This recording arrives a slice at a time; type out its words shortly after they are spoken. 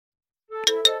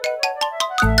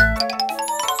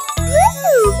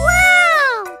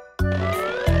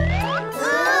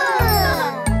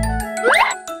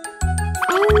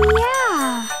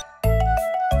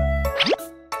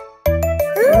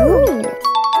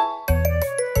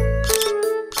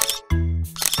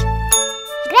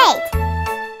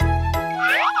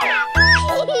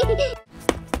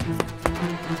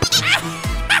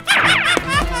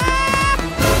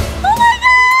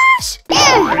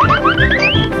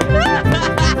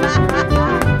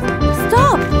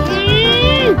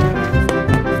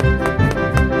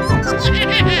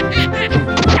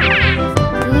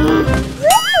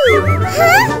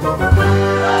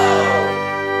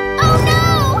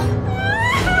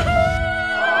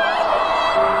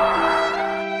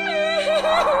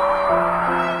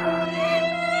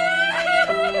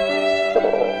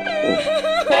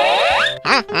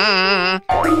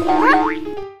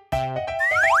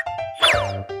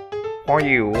for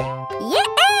you.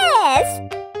 Yes!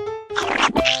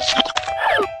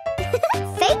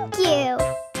 Thank you.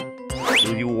 Do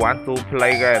you want to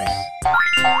play games?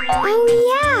 Oh,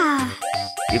 yeah.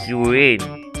 If you win,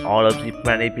 all of the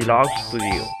money belongs to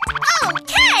you.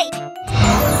 Okay!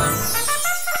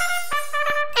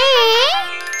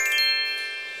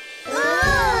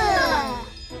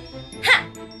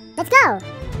 Let's go!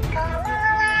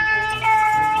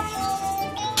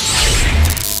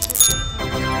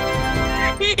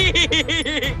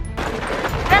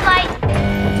 Red light!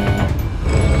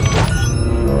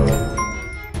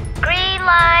 Green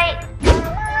light!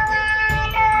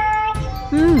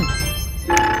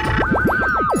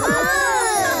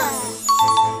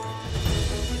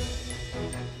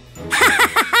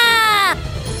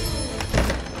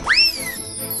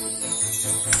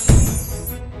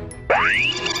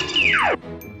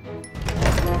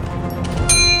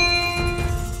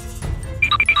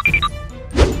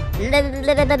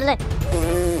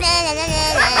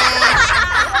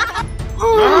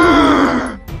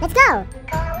 Let's go!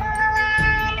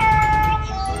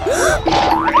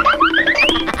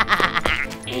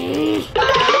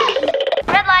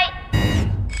 Red light!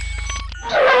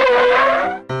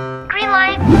 Green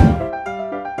light!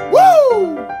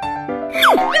 Woo!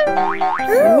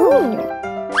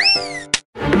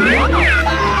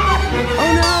 Oh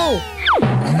no!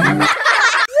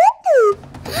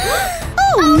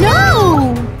 Oh no!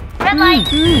 Red light!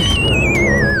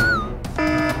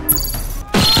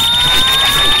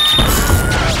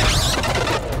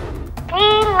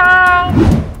 Green light!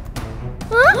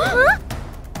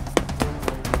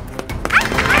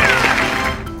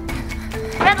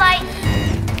 Red light!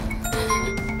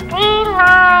 Green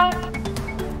light!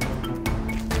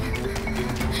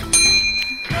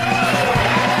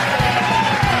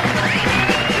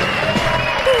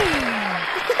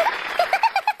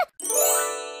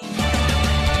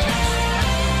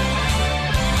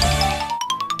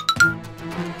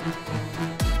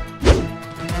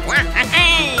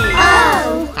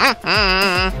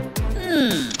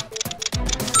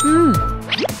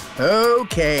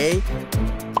 Okay.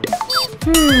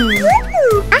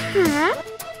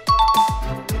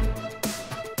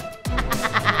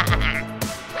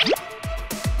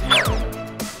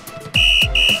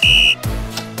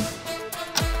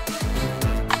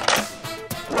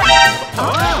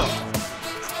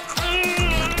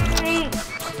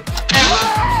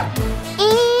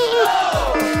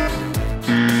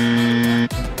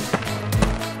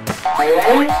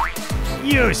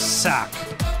 You suck.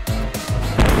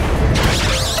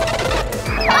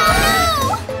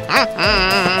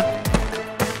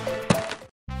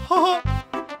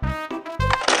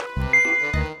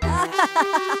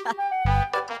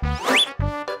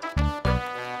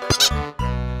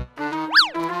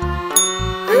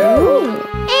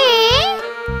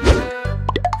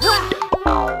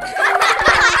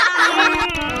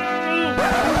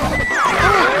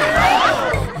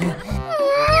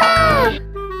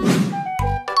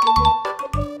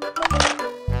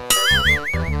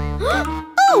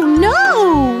 Oh no!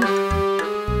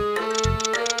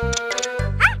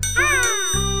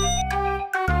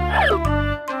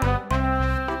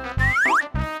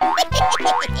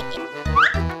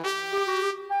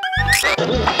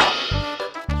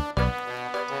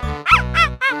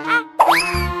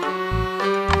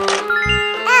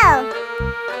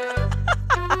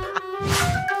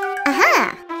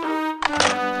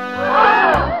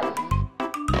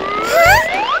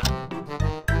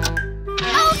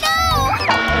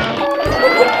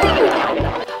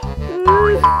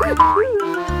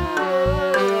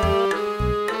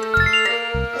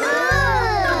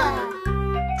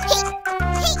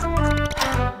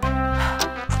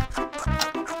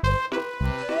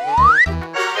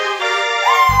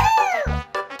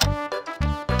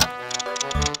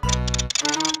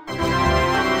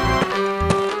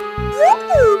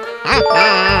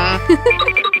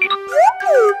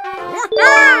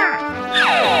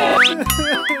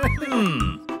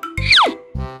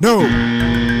 No!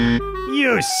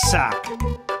 You suck.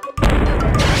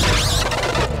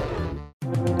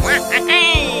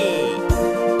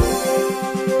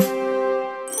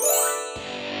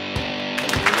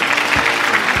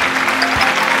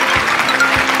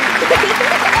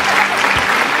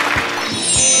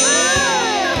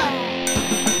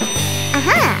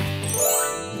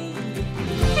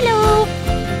 Hello!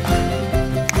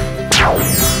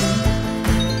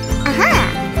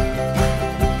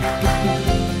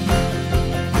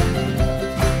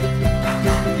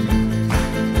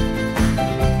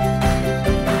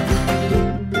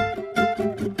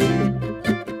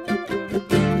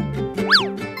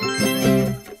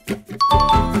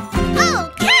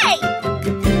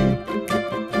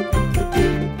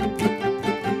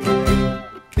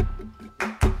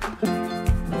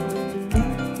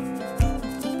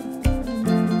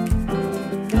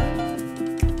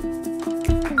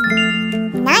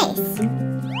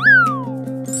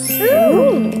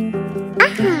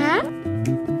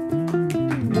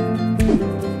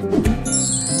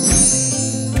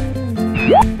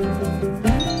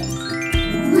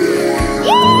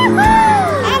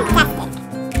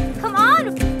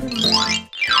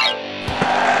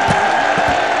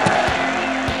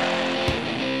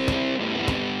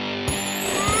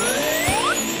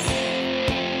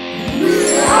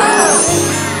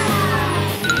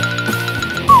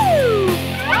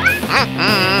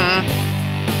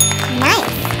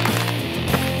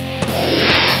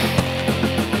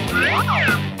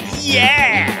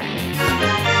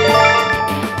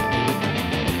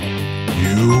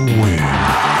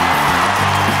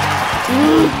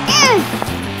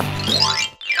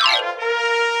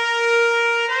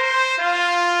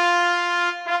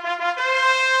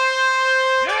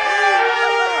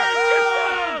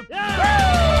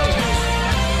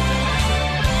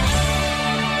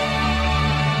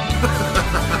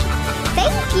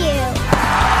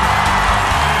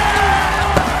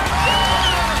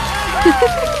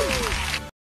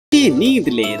 गहरी नींद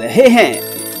ले रहे हैं।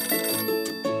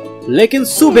 लेकिन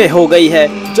सुबह हो गई है,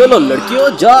 चलो लड़कियों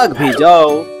जाग भी जाओ।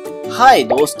 हाय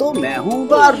दोस्तों, मैं हूँ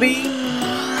बारबी।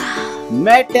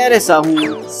 मैं टेरेसा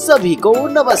हूँ। सभी को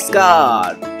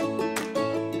नमस्कार।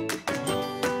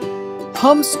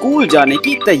 हम स्कूल जाने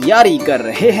की तैयारी कर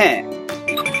रहे हैं।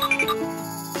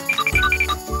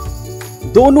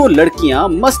 दोनों लड़कियां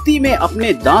मस्ती में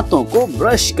अपने दांतों को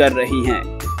ब्रश कर रही हैं,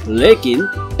 लेकिन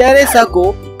टेरेसा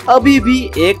को अभी भी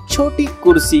एक छोटी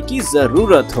कुर्सी की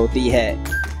जरूरत होती है।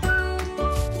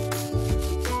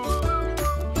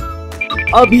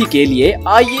 अभी के लिए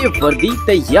आइए वर्दी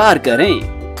तैयार करें।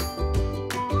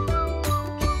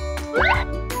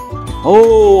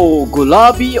 ओ,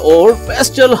 गुलाबी और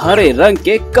पेस्टल हरे रंग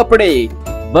के कपड़े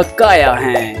बकाया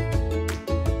हैं।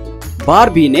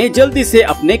 बारबी ने जल्दी से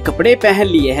अपने कपड़े पहन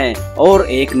लिए हैं और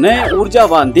एक नए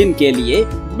ऊर्जावान दिन के लिए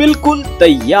बिल्कुल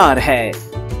तैयार है।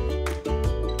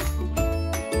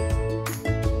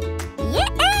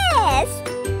 Yes!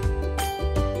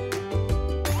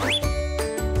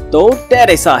 तो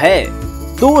टेरेसा है।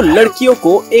 दो लड़कियों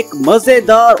को एक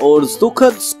मजेदार और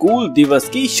सुखद स्कूल दिवस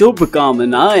की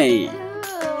शुभकामनाएं।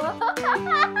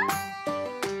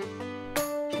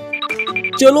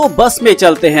 चलो बस में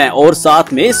चलते हैं और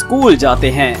साथ में स्कूल जाते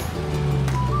हैं।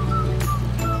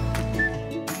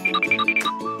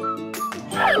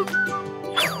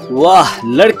 वाह,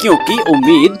 लड़कियों की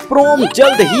उम्मीद, प्रोम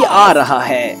जल्द ही आ रहा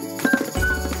है।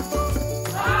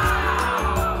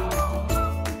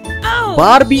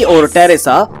 बारबी और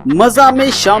टेरेसा मजा में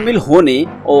शामिल होने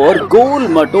और गोल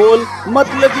मटोल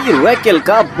मतलबी रैकेल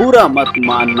का बुरा मत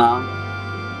मानना।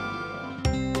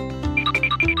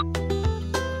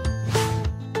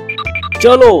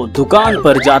 चलो दुकान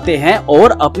पर जाते हैं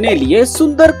और अपने लिए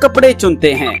सुंदर कपड़े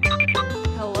चुनते हैं।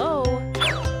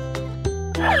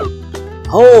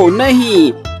 हो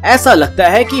नहीं, ऐसा लगता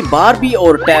है कि बारबी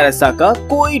और टेरेसा का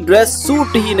कोई ड्रेस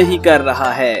सूट ही नहीं कर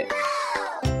रहा है।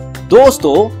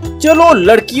 दोस्तों, चलो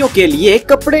लड़कियों के लिए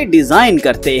कपड़े डिजाइन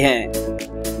करते हैं।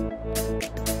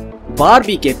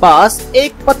 बारबी के पास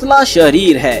एक पतला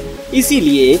शरीर है,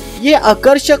 इसीलिए ये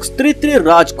आकर्षक स्त्रीत्व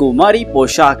राजकुमारी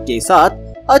पोशाक के साथ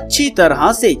अच्छी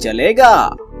तरह से चलेगा।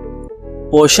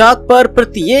 पोशाक पर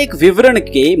प्रत्येक विवरण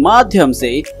के माध्यम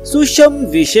से सूक्ष्म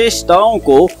विशेषताओं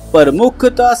को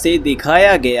प्रमुखता से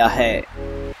दिखाया गया है।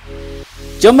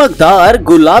 चमकदार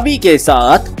गुलाबी के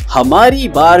साथ हमारी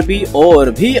बारबी और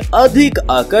भी अधिक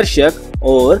आकर्षक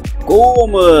और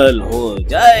कोमल हो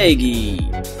जाएगी।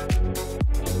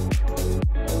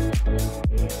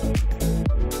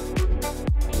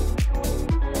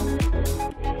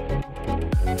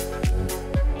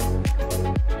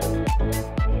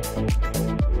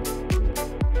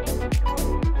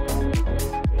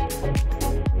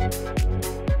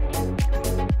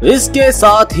 इसके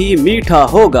साथ ही मीठा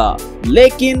होगा,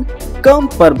 लेकिन कम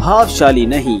प्रभावशाली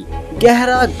नहीं।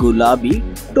 गहरा गुलाबी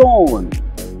टोन।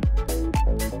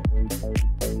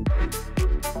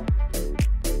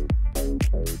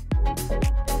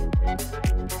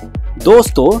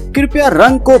 दोस्तों, कृपया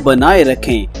रंग को बनाए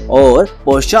रखें और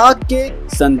पोशाक के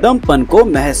संदमपन को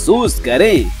महसूस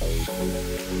करें।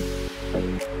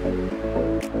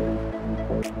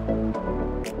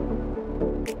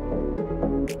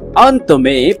 अंत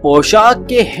में पोशाक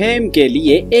के हेम के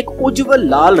लिए एक उज्जवल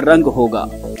लाल रंग होगा।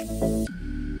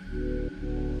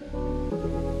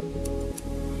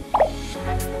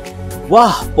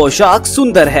 वाह, पोशाक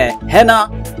सुंदर है ना?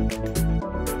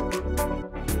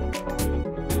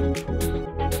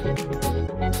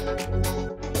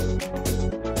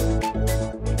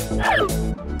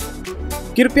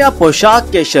 कृपया पोशाक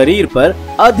के शरीर पर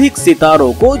अधिक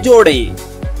सितारों को जोड़ें।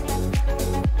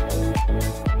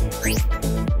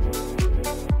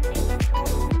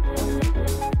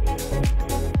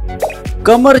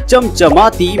 कमर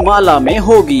चमचमाती माला में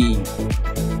होगी।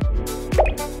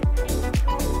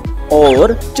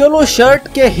 और चलो शर्ट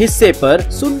के हिस्से पर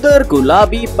सुंदर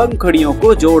गुलाबी पंखुड़ियों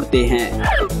को जोड़ते हैं।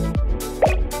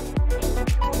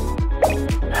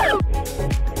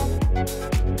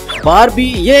 बारबी,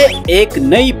 ये एक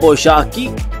नई पोशाक की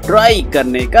ट्राई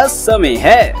करने का समय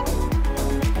है।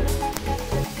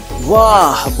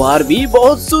 वाह, बारबी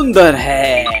बहुत सुंदर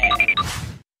है।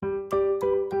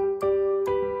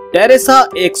 टेरेसा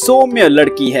एक सौम्य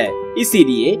लड़की है,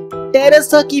 इसीलिए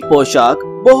टेरेसा की पोशाक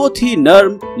बहुत ही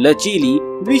नर्म, लचीली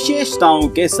विशेषताओं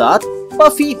के साथ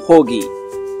पफी होगी।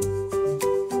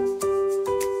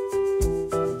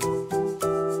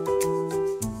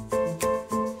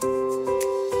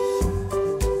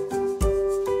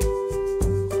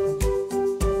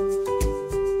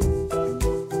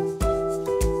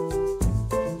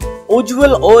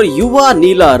 उज्जवल और युवा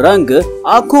नीला रंग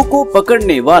आंखों को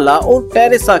पकड़ने वाला और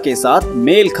टेरेसा के साथ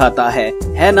मेल खाता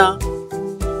है ना?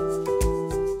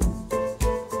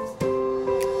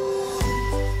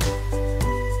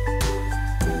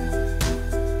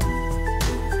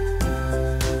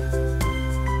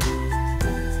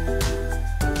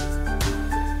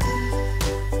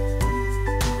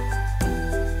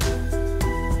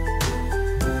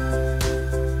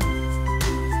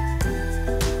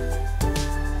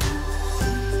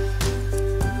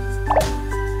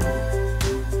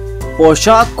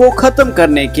 पोशाक को खत्म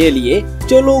करने के लिए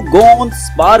चलो गोंद,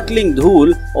 स्पार्कलिंग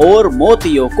धूल और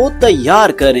मोतियों को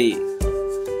तैयार करें।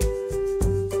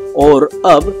 और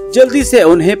अब जल्दी से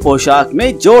उन्हें पोशाक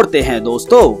में जोड़ते हैं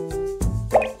दोस्तों।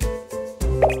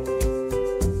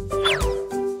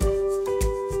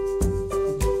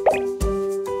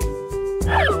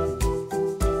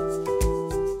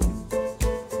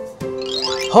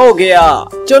 हो गया,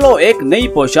 चलो एक नई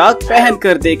पोशाक पहन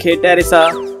कर देखे टेरेसा।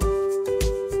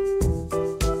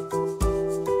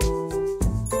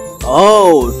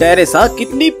 ओह टेरेसा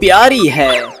कितनी प्यारी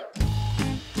है।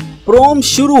 प्रोम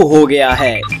शुरू हो गया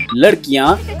है,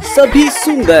 लड़कियां सभी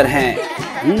सुंदर हैं।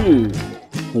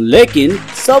 लेकिन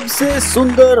सबसे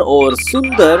सुंदर और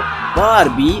सुंदर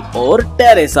बार्बी और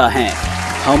टेरेसा हैं।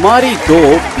 हमारी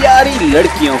दो प्यारी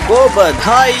लड़कियों को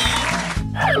बधाई।